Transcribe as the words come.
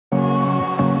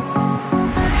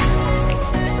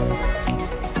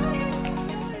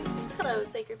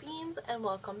and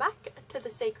welcome back to the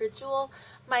Sacred Jewel.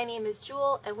 My name is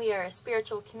Jewel and we are a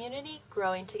spiritual community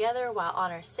growing together while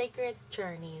on our sacred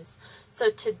journeys. So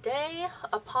today,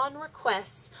 upon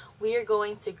request, we are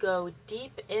going to go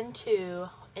deep into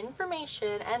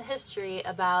information and history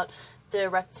about the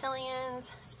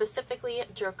Reptilians, specifically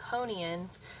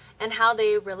Draconians, and how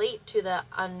they relate to the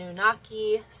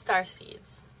Anunnaki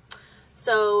Starseeds.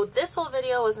 So this whole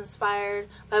video was inspired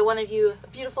by one of you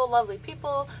beautiful, lovely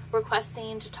people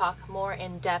requesting to talk more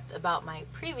in depth about my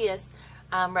previous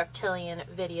reptilian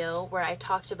video where I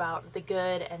talked about the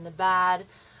good and the bad.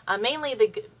 Mainly the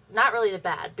good, not really the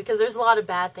bad, because there's a lot of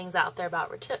bad things out there about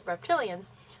reptilians,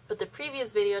 but the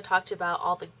previous video talked about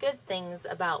all the good things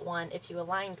about one if you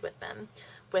aligned with them,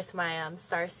 with my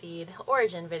Starseed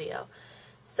origin video.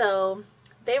 So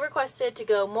they requested to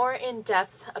go more in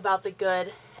depth about the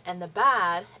good and the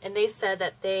bad, and they said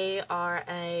that they are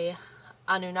a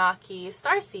Anunnaki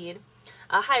Starseed,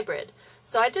 a hybrid.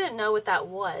 So I didn't know what that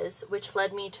was, which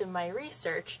led me to my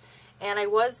research, and I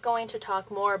was going to talk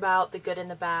more about the good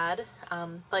and the bad,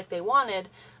 like they wanted,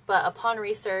 but upon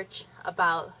research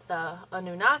about the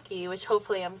Anunnaki, which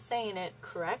hopefully I'm saying it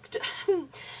correct,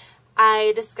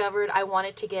 I discovered I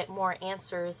wanted to get more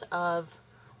answers of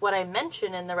what I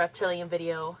mentioned in the reptilian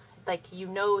video. Like, you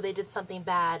know, they did something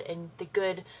bad and the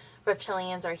good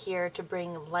reptilians are here to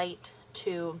bring light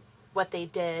to what they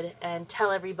did and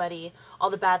tell everybody all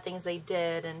the bad things they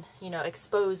did and, you know,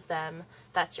 expose them.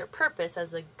 That's your purpose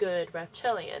as a good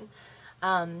reptilian.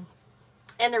 And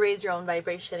to raise your own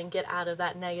vibration and get out of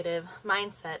that negative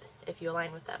mindset if you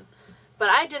align with them. But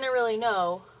I didn't really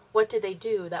know what did they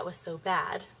do that was so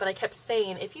bad. But I kept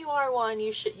saying, if you are one,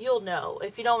 you'll know.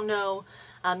 If you don't know,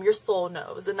 your soul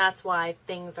knows, and that's why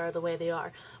things are the way they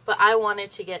are. But I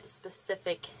wanted to get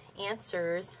specific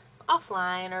answers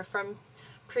offline or from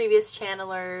previous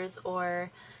channelers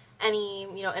or any,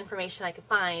 you know, information I could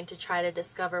find to try to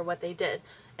discover what they did.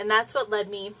 And that's what led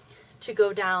me to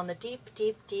go down the deep,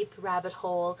 deep, deep rabbit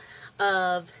hole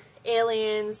of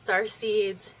aliens,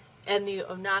 starseeds, and the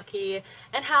Anunnaki,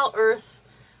 and how Earth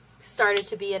started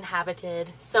to be inhabited.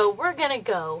 So we're gonna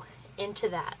go into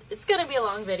that. It's gonna be a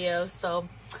long video, so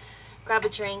grab a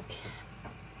drink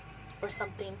or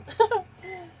something.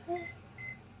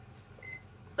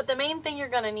 But the main thing you're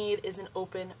gonna need is an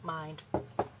open mind.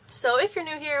 So if you're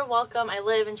new here, welcome. I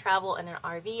live and travel in an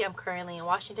RV. I'm currently in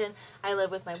Washington. I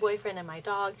live with my boyfriend and my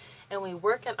dog, and we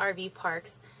work at RV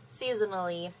parks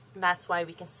seasonally. And that's why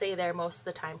we can stay there most of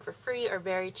the time for free or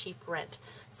very cheap rent.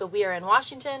 So we are in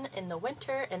Washington in the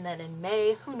winter, and then in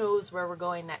May, who knows where we're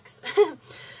going next.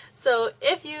 So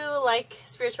if you like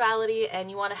spirituality and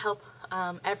you want to help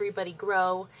everybody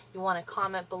grow, you want to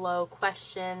comment below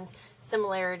questions,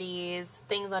 similarities,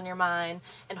 things on your mind,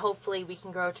 and hopefully we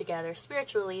can grow together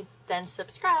spiritually, then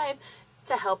subscribe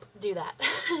to help do that.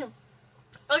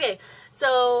 Okay,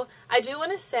 so I do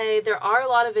want to say there are a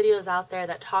lot of videos out there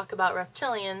that talk about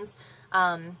reptilians,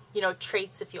 you know,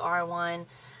 traits if you are one,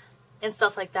 and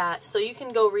stuff like that. So you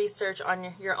can go research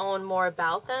on your own more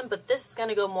about them, but this is going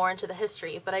to go more into the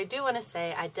history. But I do want to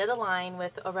say I did align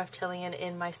with a reptilian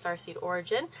in my Starseed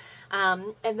origin.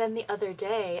 And then the other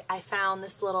day I found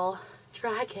this little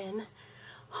dragon.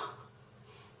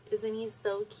 Isn't he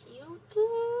so cute?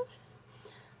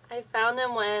 I found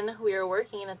him when we were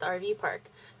working at the RV park.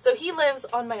 So he lives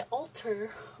on my altar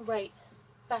right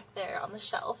back there on the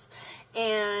shelf.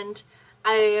 And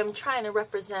I am trying to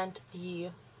represent the,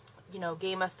 you know,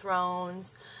 Game of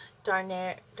Thrones,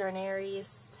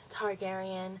 Daenerys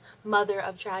Targaryen, Mother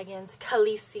of Dragons,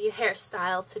 Khaleesi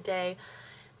hairstyle today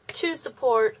to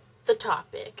support the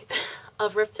topic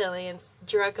of reptilians,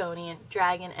 draconian,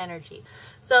 dragon energy.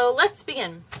 So let's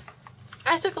begin.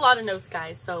 I took a lot of notes,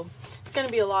 guys, so it's going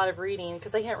to be a lot of reading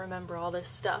because I can't remember all this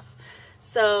stuff.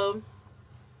 So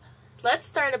let's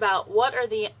start about what are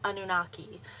the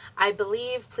Anunnaki. I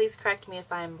believe, please correct me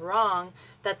if I'm wrong,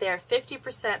 that they are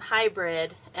 50%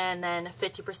 hybrid and then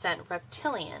 50%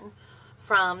 reptilian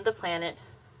from the planet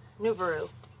Nibiru,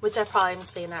 which I probably am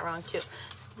saying that wrong too.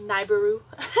 Nibiru.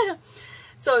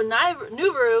 So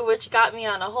Nibiru, which got me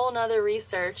on a whole nother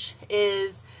research,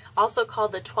 is also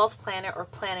called the 12th planet or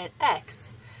Planet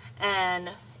X. And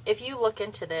if you look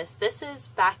into this, this is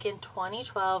back in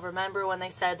 2012. Remember when they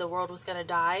said the world was going to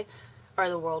die? Or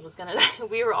the world was going to die.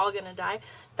 We were all going to die.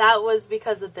 That was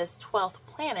because of this 12th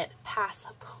planet, past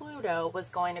Pluto, was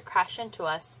going to crash into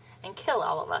us and kill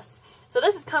all of us. So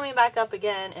this is coming back up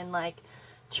again and like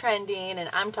trending, and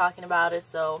I'm talking about it,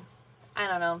 so I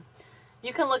don't know.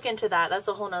 You can look into that. That's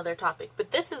a whole nother topic.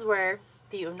 But this is where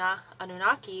the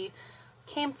Anunnaki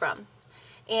came from.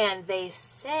 And they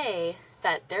say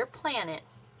that their planet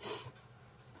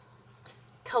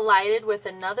collided with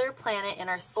another planet in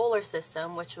our solar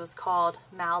system, which was called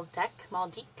Maldek,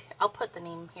 I'll put the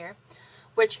name here,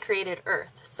 which created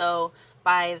Earth. So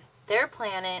by their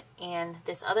planet and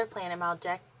this other planet,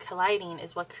 Maldek, colliding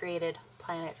is what created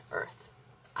planet Earth.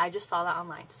 I just saw that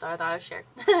online, so I thought I would share.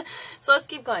 So let's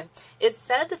keep going. It's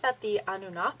said that the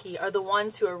Anunnaki are the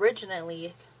ones who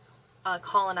originally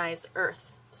colonized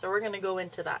Earth. So we're going to go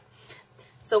into that.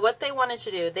 So what they wanted to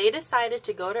do, they decided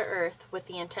to go to Earth with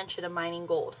the intention of mining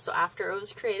gold. So after it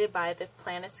was created by the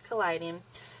planets colliding,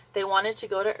 they wanted to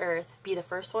go to Earth, be the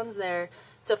first ones there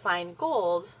to find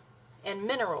gold and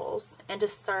minerals, and to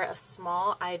start a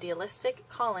small idealistic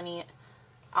colony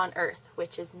on Earth,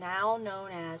 which is now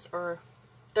known as, or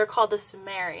they're called the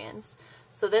Sumerians.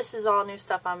 So this is all new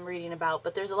stuff I'm reading about,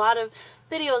 but there's a lot of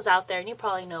videos out there, and you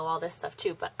probably know all this stuff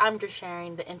too, but I'm just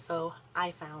sharing the info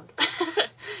I found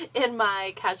in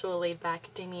my casual, laid-back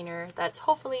demeanor that's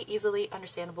hopefully easily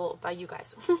understandable by you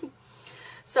guys.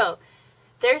 So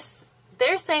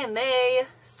they're saying they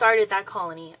started that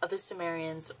colony of the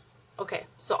Sumerians. Okay,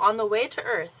 so on the way to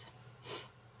Earth,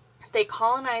 they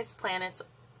colonized planets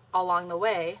along the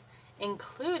way,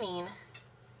 including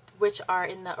which are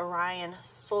in the Orion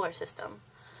solar system,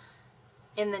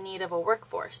 in the need of a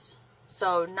workforce.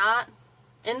 So not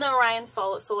in the Orion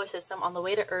solar system, on the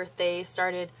way to Earth, they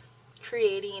started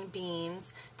creating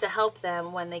beings to help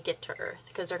them when they get to Earth,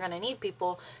 because they're going to need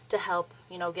people to help,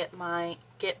 you know, get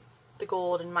the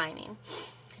gold and mining.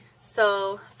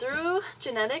 So through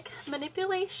genetic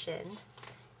manipulation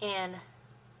and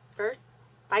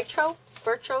vitro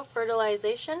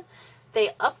fertilization, they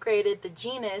upgraded the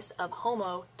genus of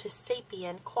Homo to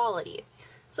sapien quality.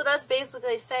 So that's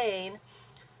basically saying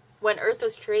when Earth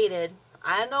was created,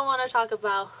 I don't want to talk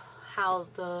about how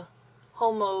the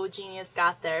Homo genus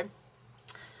got there.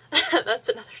 That's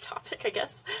another topic, I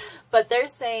guess. But they're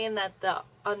saying that the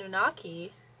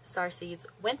Anunnaki starseeds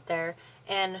went there,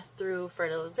 and through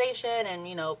fertilization and,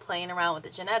 you know, playing around with the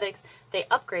genetics, they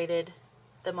upgraded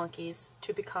the monkeys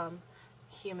to become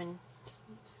human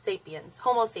sapiens,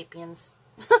 Homo sapiens.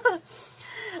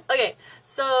 Okay,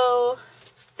 so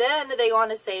then they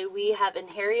want to say we have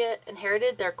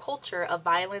inherited their culture of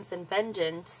violence and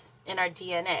vengeance in our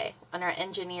DNA, in our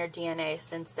engineered DNA,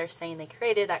 since they're saying they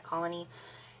created that colony.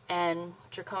 And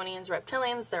Draconians,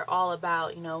 Reptilians, they're all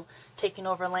about, you know, taking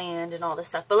over land and all this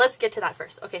stuff. But let's get to that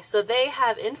first. Okay, so they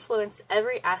have influenced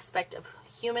every aspect of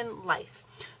human life.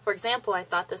 For example, I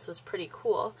thought this was pretty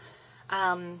cool.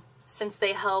 Since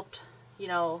they helped, you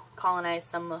know, colonize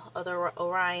some other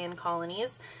Orion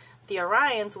colonies, the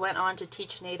Orions went on to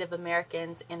teach Native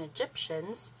Americans and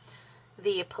Egyptians.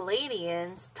 The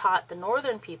Palladians taught the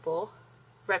northern people.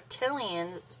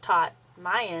 Reptilians taught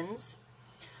Mayans.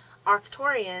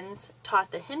 Arcturians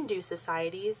taught the Hindu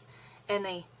societies, and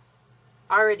the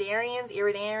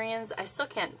Iridarians, I still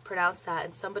can't pronounce that,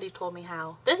 and somebody told me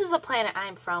how. This is a planet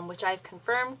I'm from, which I've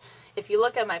confirmed. If you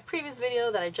look at my previous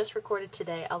video that I just recorded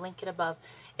today, I'll link it above.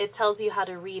 It tells you how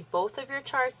to read both of your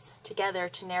charts together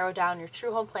to narrow down your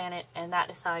true home planet, and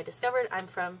that is how I discovered I'm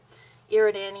from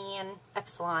Iridanian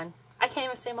Epsilon. I can't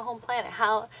even say my home planet.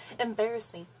 How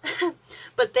embarrassing.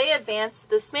 But they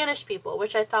advanced the Spanish people,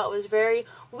 which I thought was very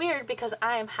weird because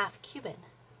I am half Cuban.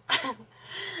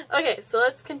 Okay, so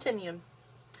let's continue.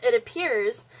 It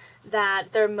appears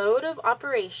that their mode of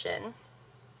operation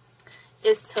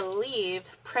is to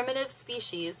leave primitive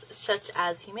species such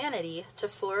as humanity to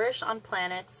flourish on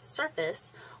planet's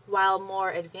surface, while more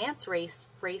advanced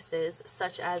races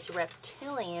such as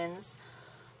reptilians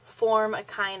form a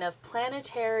kind of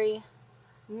planetary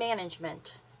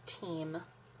management team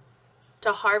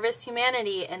to harvest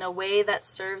humanity in a way that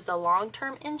serves the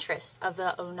long-term interests of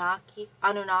the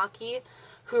Anunnaki,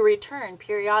 who return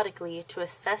periodically to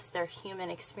assess their human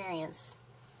experience.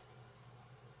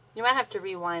 You might have to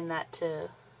rewind that to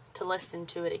listen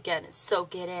to it again and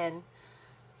soak it in.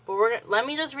 But let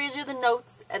me just read you the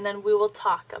notes, and then we will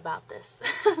talk about this.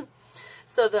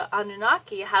 So the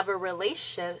Anunnaki have a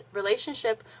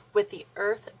relationship with the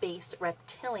Earth-based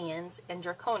Reptilians and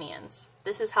Draconians.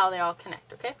 This is how they all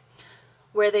connect, okay?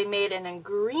 Where they made an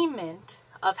agreement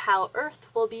of how Earth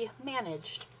will be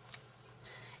managed.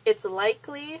 It's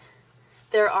likely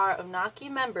there are Anunnaki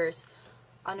members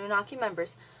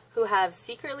who have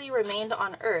secretly remained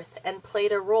on Earth and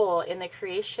played a role in the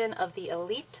creation of the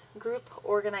elite group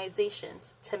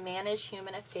organizations to manage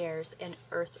human affairs and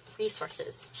Earth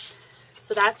resources.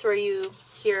 So that's where you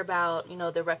hear about, you know,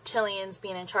 the Reptilians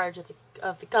being in charge of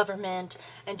the government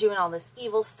and doing all this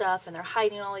evil stuff, and they're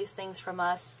hiding all these things from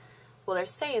us. Well, they're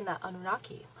saying that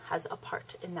Anunnaki has a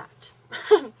part in that.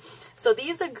 So So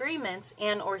these agreements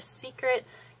and or secret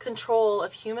control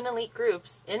of human elite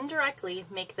groups indirectly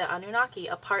make the Anunnaki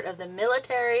a part of the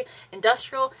military,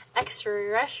 industrial,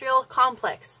 extraterrestrial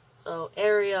complex. So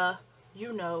area,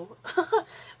 you know,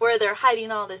 where they're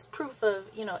hiding all this proof of,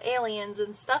 you know, aliens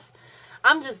and stuff.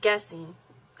 I'm just guessing.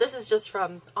 This is just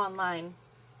from online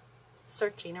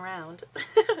searching around.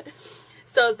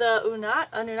 So the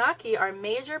Anunnaki are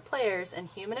major players in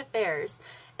human affairs,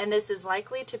 and this is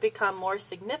likely to become more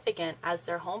significant as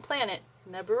their home planet,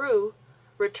 Nibiru,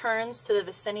 returns to the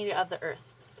vicinity of the Earth.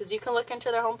 Because you can look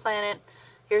into their home planet,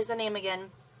 here's the name again,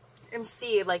 and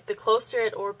see, like, the closer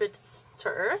it orbits to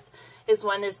Earth is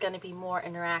when there's going to be more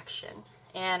interaction.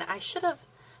 And I should have,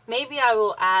 maybe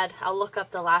I'll look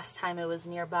up the last time it was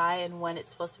nearby and when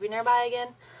it's supposed to be nearby again.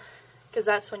 Because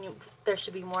that's when there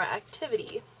should be more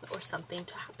activity or something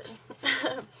to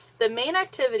happen. The main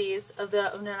activities of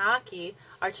the Anunnaki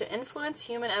are to influence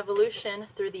human evolution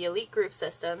through the elite group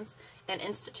systems and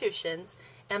institutions,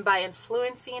 and by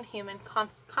influencing human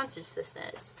consciousness.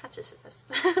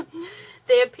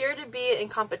 They appear to be in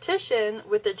competition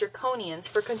with the Draconians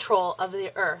for control of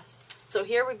the Earth. So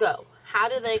here we go. How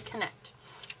do they connect?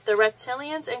 The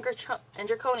Reptilians and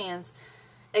Draconians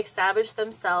established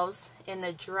themselves in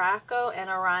the Draco and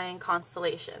Orion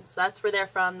constellations. So that's where they're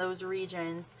from, those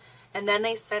regions. And then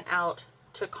they sent out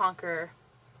to conquer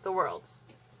the worlds.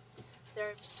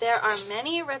 There are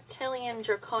many reptilian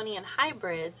draconian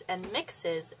hybrids and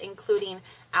mixes, including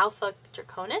Alpha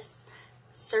Draconis,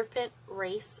 serpent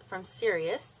race from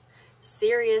Sirius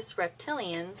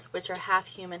reptilians, which are half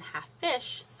human, half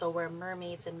fish, so where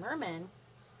mermaids and mermen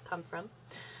come from,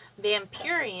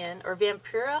 Vampyrian or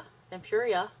Vampuria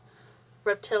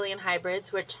reptilian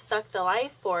hybrids, which suck the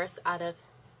life force out of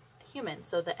humans,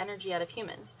 so the energy out of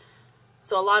humans.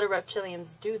 So a lot of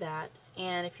reptilians do that.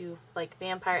 And if you like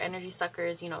vampire energy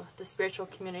suckers, you know, the spiritual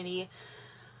community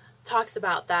talks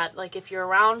about that. Like if you're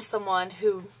around someone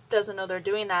who doesn't know they're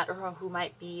doing that, or who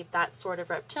might be that sort of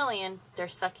reptilian, they're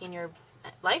sucking your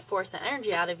life force and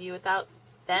energy out of you without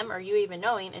them or you even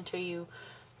knowing, until you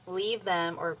leave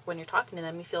them, or when you're talking to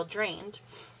them you feel drained.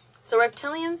 So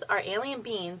reptilians are alien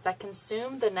beings that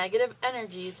consume the negative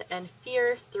energies and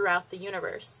fear throughout the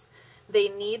universe. They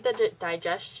need the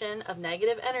digestion of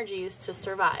negative energies to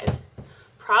survive.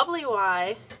 Probably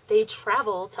why they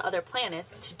travel to other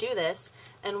planets to do this,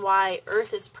 and why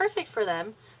Earth is perfect for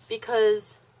them,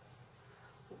 because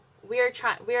we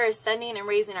are ascending and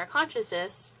raising our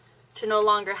consciousness to no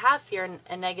longer have fear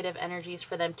and negative energies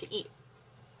for them to eat.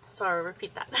 So I'll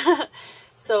repeat that.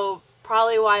 So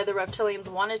probably why the reptilians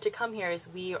wanted to come here is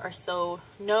we are so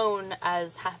known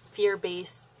as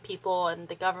fear-based people, and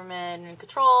the government and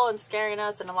control and scaring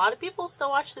us, and a lot of people still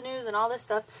watch the news and all this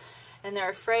stuff, and they're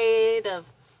afraid of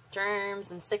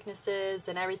germs and sicknesses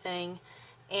and everything.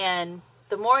 And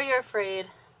the more you're afraid,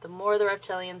 the more the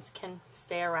reptilians can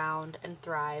stay around and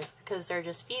thrive, because they're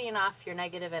just feeding off your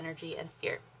negative energy and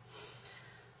fear.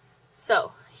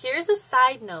 So here's a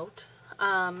side note.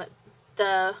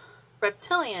 The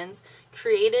reptilians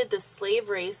created the slave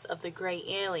race of the gray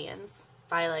aliens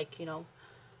by, like, you know,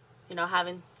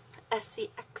 having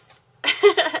SCX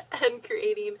and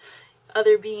creating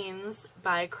other beings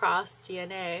by cross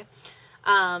DNA.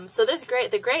 So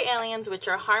the gray aliens, which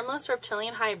are harmless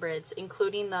reptilian hybrids,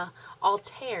 including the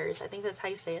Altaires, I think that's how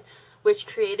you say it, which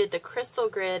created the crystal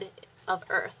grid of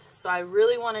Earth. So I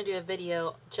really want to do a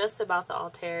video just about the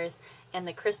Altaires and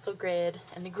the crystal grid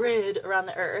and the grid around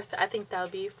the Earth. I think that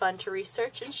would be fun to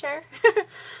research and share.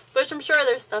 Which I'm sure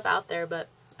there's stuff out there, but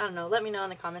I don't know. Let me know in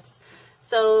the comments.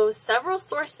 So several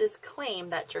sources claim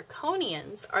that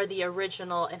Draconians are the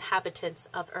original inhabitants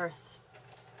of Earth,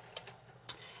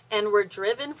 and were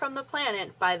driven from the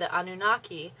planet by the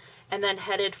Anunnaki, and then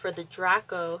headed for the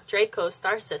Draco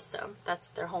star system. That's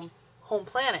their home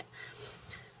planet.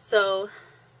 So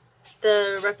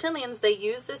the reptilians, they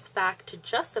use this fact to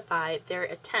justify their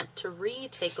attempt to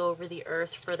retake over the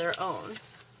Earth for their own.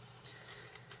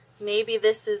 Maybe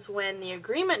this is when the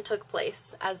agreement took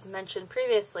place, as mentioned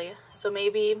previously. So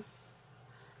maybe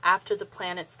after the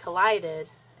planets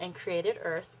collided and created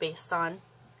Earth, based on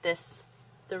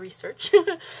the research,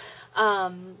 the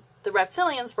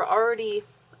reptilians were already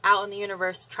out in the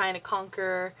universe trying to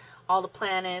conquer all the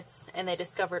planets, and they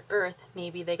discovered Earth.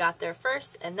 Maybe they got there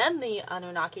first, and then the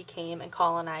Anunnaki came and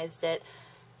colonized it,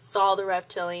 saw the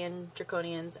reptilian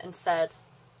Draconians, and said,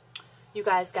 you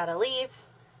guys gotta leave.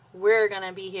 We're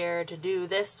gonna be here to do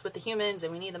this with the humans,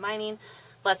 and we need the mining.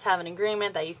 Let's have an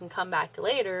agreement that you can come back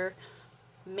later,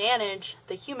 manage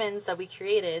the humans that we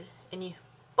created,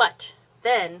 but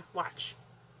then watch.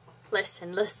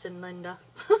 Listen, Linda.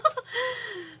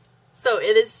 So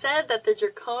it is said that the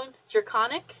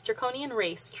Draconian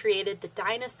race created the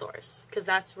dinosaurs, because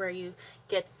that's where you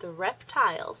get the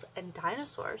reptiles and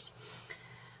dinosaurs.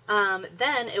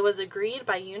 Then it was agreed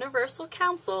by universal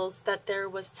councils that there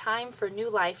was time for new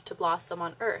life to blossom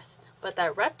on Earth, but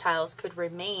that reptiles could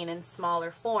remain in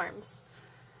smaller forms.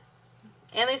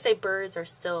 And they say birds are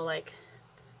still like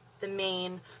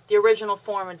the original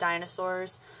form of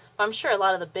dinosaurs. But I'm sure a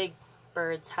lot of the big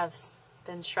birds have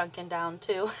been shrunken down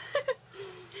too.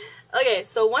 Okay,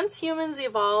 so once humans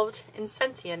evolved in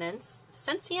sentience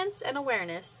and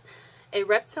awareness, a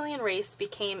reptilian race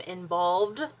became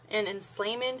involved in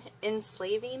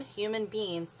enslaving human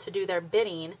beings to do their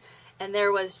bidding, and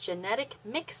there was genetic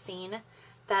mixing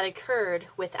that occurred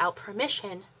without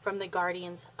permission from the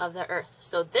guardians of the earth.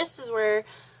 So this is where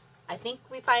I think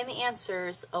we find the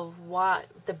answers of what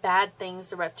the bad things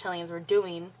the reptilians were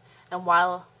doing, and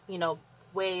while, you know,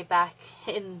 way back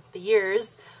in the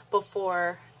years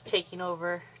before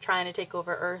trying to take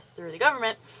over Earth through the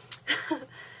government,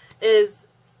 is,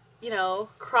 you know,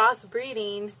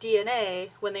 crossbreeding DNA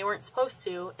when they weren't supposed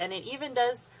to. And it even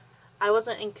does, I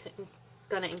wasn't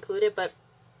gonna include it, but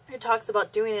it talks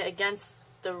about doing it against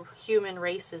the human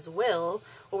race's will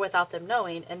or without them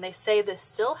knowing. And they say this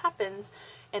still happens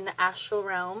in the astral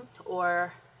realm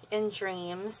or in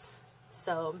dreams.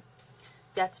 So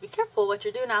you have to be careful what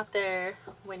you're doing out there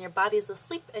when your body's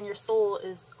asleep and your soul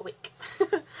is awake.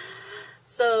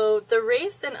 So the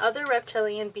race and other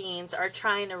reptilian beings are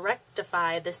trying to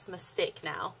rectify this mistake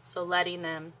now. So letting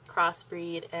them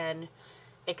crossbreed and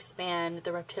expand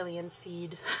the reptilian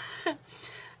seed.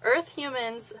 Earth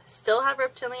humans still have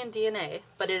reptilian DNA,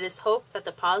 but it is hoped that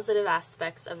the positive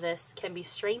aspects of this can be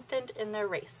strengthened in their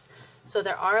race. So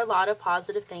there are a lot of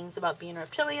positive things about being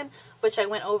reptilian, which I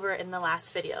went over in the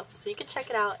last video. So you can check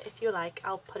it out if you like.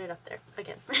 I'll put it up there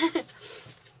again.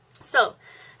 So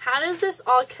how does this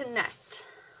all connect?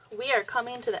 We are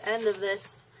coming to the end of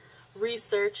this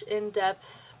research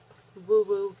in-depth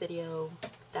woo-woo video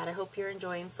that I hope you're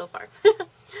enjoying so far.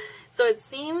 So it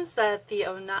seems that the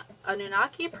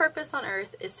Anunnaki purpose on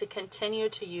Earth is to continue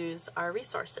to use our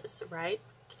resources, right?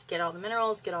 To get all the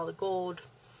minerals, get all the gold.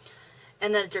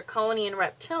 And the Draconian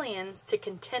reptilians to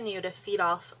continue to feed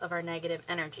off of our negative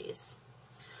energies.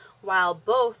 While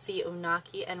both the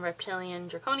Anunnaki and reptilian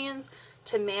Draconians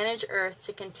to manage Earth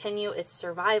to continue its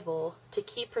survival, to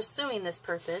keep pursuing this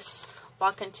purpose,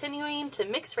 while continuing to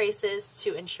mix races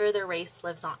to ensure their race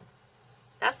lives on.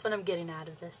 That's what I'm getting out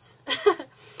of this.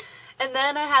 And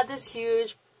then I had this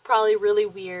huge, probably really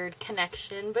weird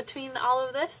connection between all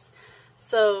of this.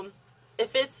 So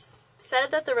if it's said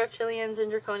that the reptilians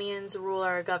and draconians rule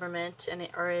our government and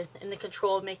are in the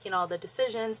control of making all the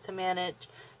decisions to manage,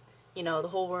 you know, the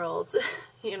whole world,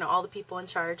 you know, all the people in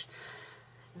charge,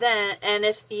 then, and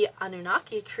if the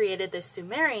Anunnaki created the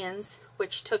Sumerians,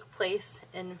 which took place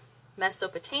in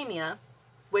Mesopotamia,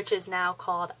 which is now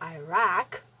called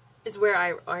Iraq, is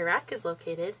where Iraq is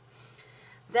located,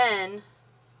 then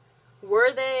were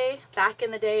they, back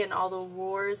in the day in all the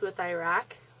wars with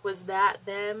Iraq, was that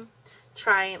them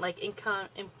trying, like, in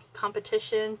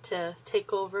competition to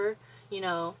take over, you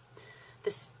know,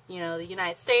 this, you know, the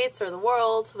United States or the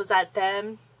world? Was that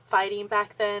them fighting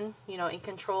back then, you know, in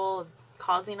control of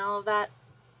causing all of that?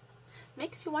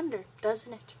 Makes you wonder,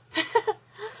 doesn't it?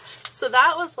 So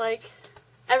that was like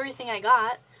everything I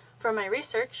got from my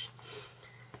research.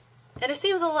 And it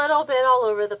seems a little bit all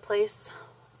over the place,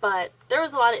 but there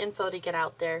was a lot of info to get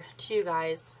out there to you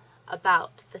guys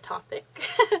about the topic.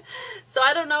 So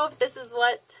I don't know if this is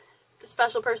what the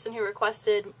special person who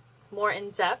requested more in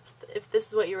depth, if this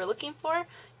is what you were looking for,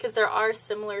 because there are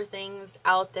similar things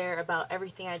out there about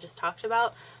everything I just talked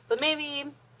about, but maybe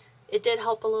it did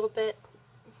help a little bit.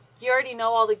 You already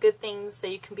know all the good things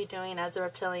that you can be doing as a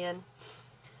reptilian.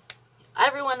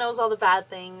 Everyone knows all the bad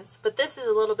things, but this is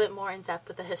a little bit more in depth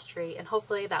with the history, and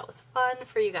hopefully that was fun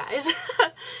for you guys.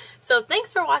 So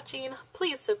thanks for watching.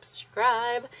 Please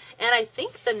subscribe, and I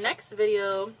think the next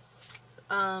video,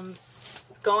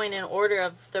 going in order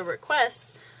of the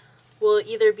requests, will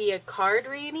either be a card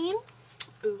reading.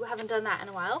 Ooh, haven't done that in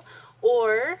a while.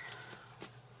 Or,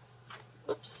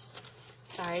 oops,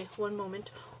 sorry, one moment.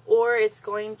 Or it's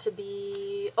going to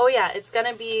be, oh yeah, it's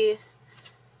going to be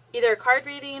either a card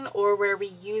reading or where we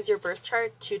use your birth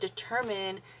chart to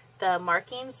determine the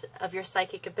markings of your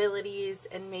psychic abilities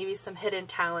and maybe some hidden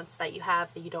talents that you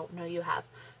have that you don't know you have.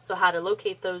 So how to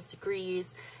locate those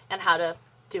degrees and how to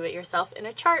do it yourself in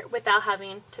a chart without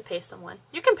having to pay someone.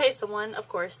 You can pay someone, of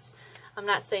course. I'm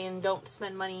not saying don't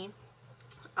spend money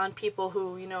on people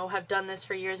who, you know, have done this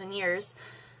for years and years.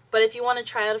 But if you want to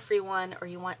try out a free one, or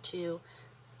you want to,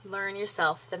 learn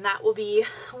yourself, then that will be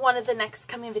one of the next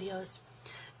coming videos.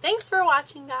 Thanks for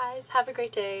watching, guys. Have a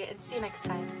great day and see you next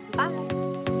time. Bye.